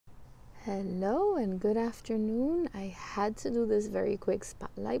Hello and good afternoon. I had to do this very quick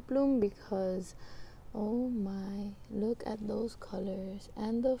spotlight bloom because oh my, look at those colors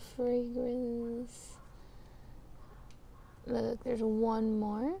and the fragrance. Look, there's one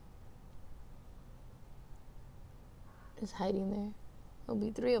more. It's hiding there. There'll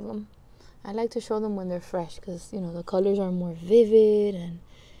be 3 of them. I like to show them when they're fresh because, the colors are more vivid and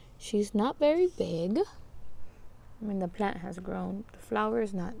she's not very big. I mean, the plant has grown. The flower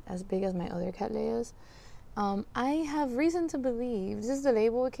is not as big as my other cattleyas. I have reason to believe, this is the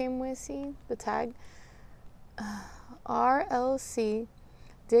label it came with, see? The tag. RLC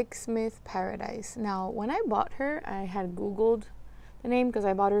Dick Smith Paradise. Now, when I bought her, I had Googled the name because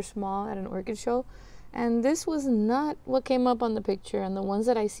I bought her small at an orchid show. And this was not what came up on the picture. And the ones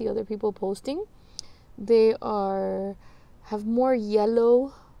that I see other people posting, they have more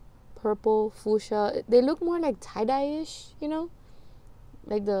yellow, purple, fuchsia. They look more like tie-dye-ish,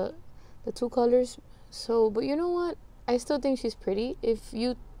 like the 2 colors. So, but you know what? I still think she's pretty. If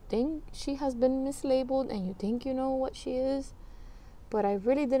you think she has been mislabeled and you think you know what she is, but I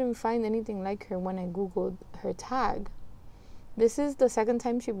really didn't find anything like her when I Googled her tag. This is the 2nd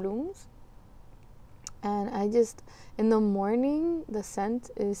time she blooms. And in the morning, the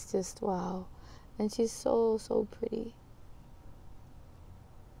scent is just wow. And she's so, so pretty.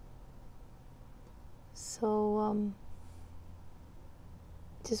 So,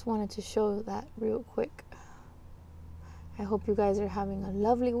 just wanted to show that real quick. I hope you guys are having a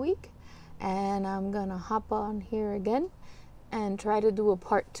lovely week. And I'm going to hop on here again and try to do a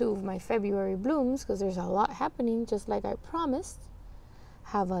part 2 of my February blooms because there's a lot happening, just like I promised.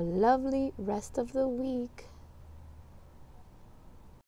 Have a lovely rest of the week.